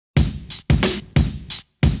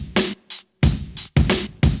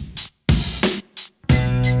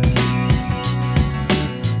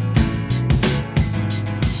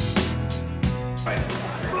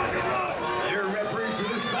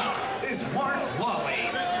Wally.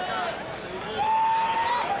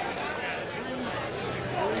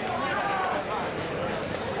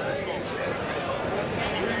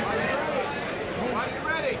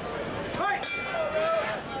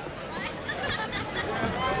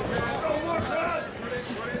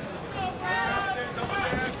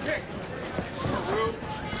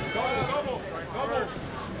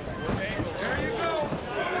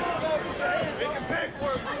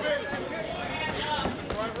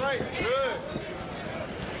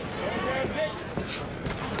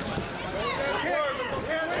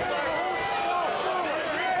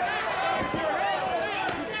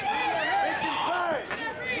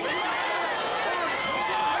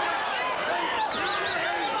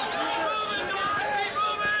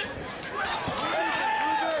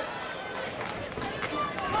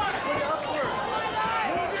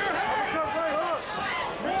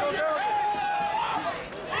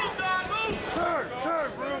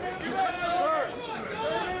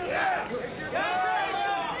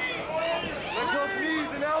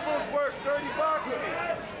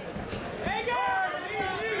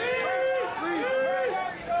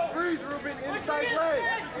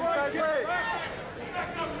 Inside leg.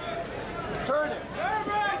 Turn it.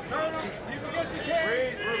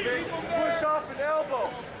 Breathe, Ruben. Push off an elbow.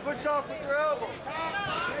 Push off with your elbow.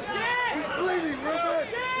 He's bleeding, Ruben.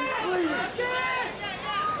 He's bleeding.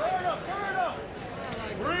 Turn up.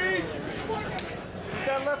 Breathe.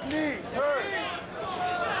 That left knee. Turn.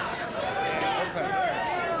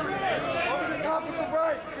 Over the top of the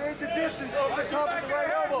right. Create the distance over the top of the right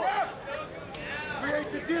elbow.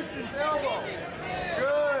 Create the distance, elbow.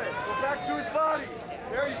 Good. Go back to his body.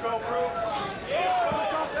 There you go, bro.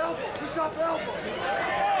 Push off elbow. Push off elbow.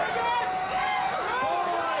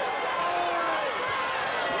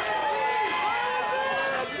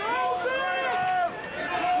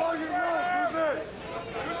 Control your road, Ruben.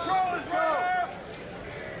 Control his road.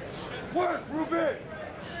 Work, Ruben.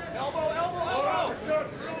 Elbow. Elbow there.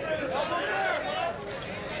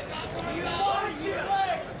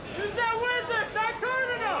 Use that wizard! Start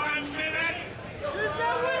turning him! 1 minute! Use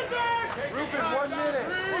that wizard! Ruben, 1 minute!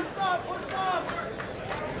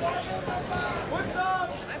 What's up?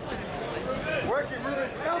 Work it, Ruben!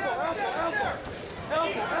 Elbow!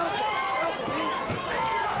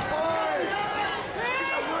 Five!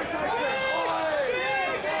 More tight there!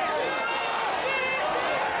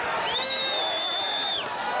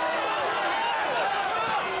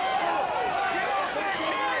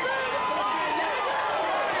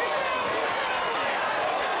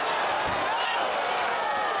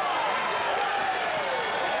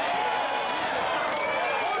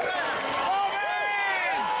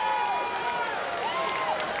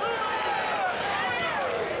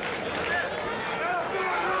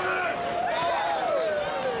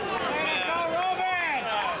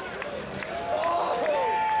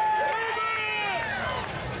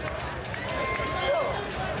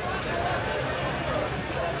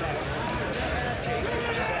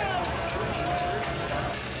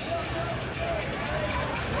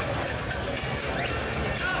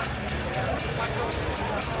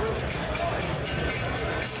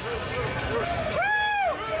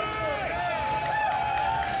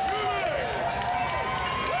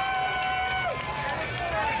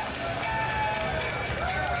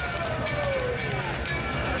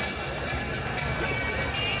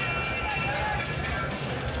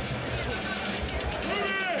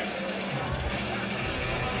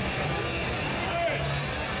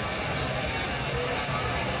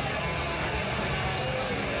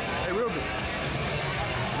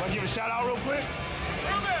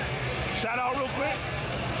 Shout out real quick.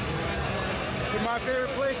 In my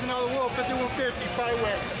favorite place in all the world, 5150,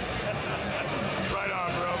 Fightwear.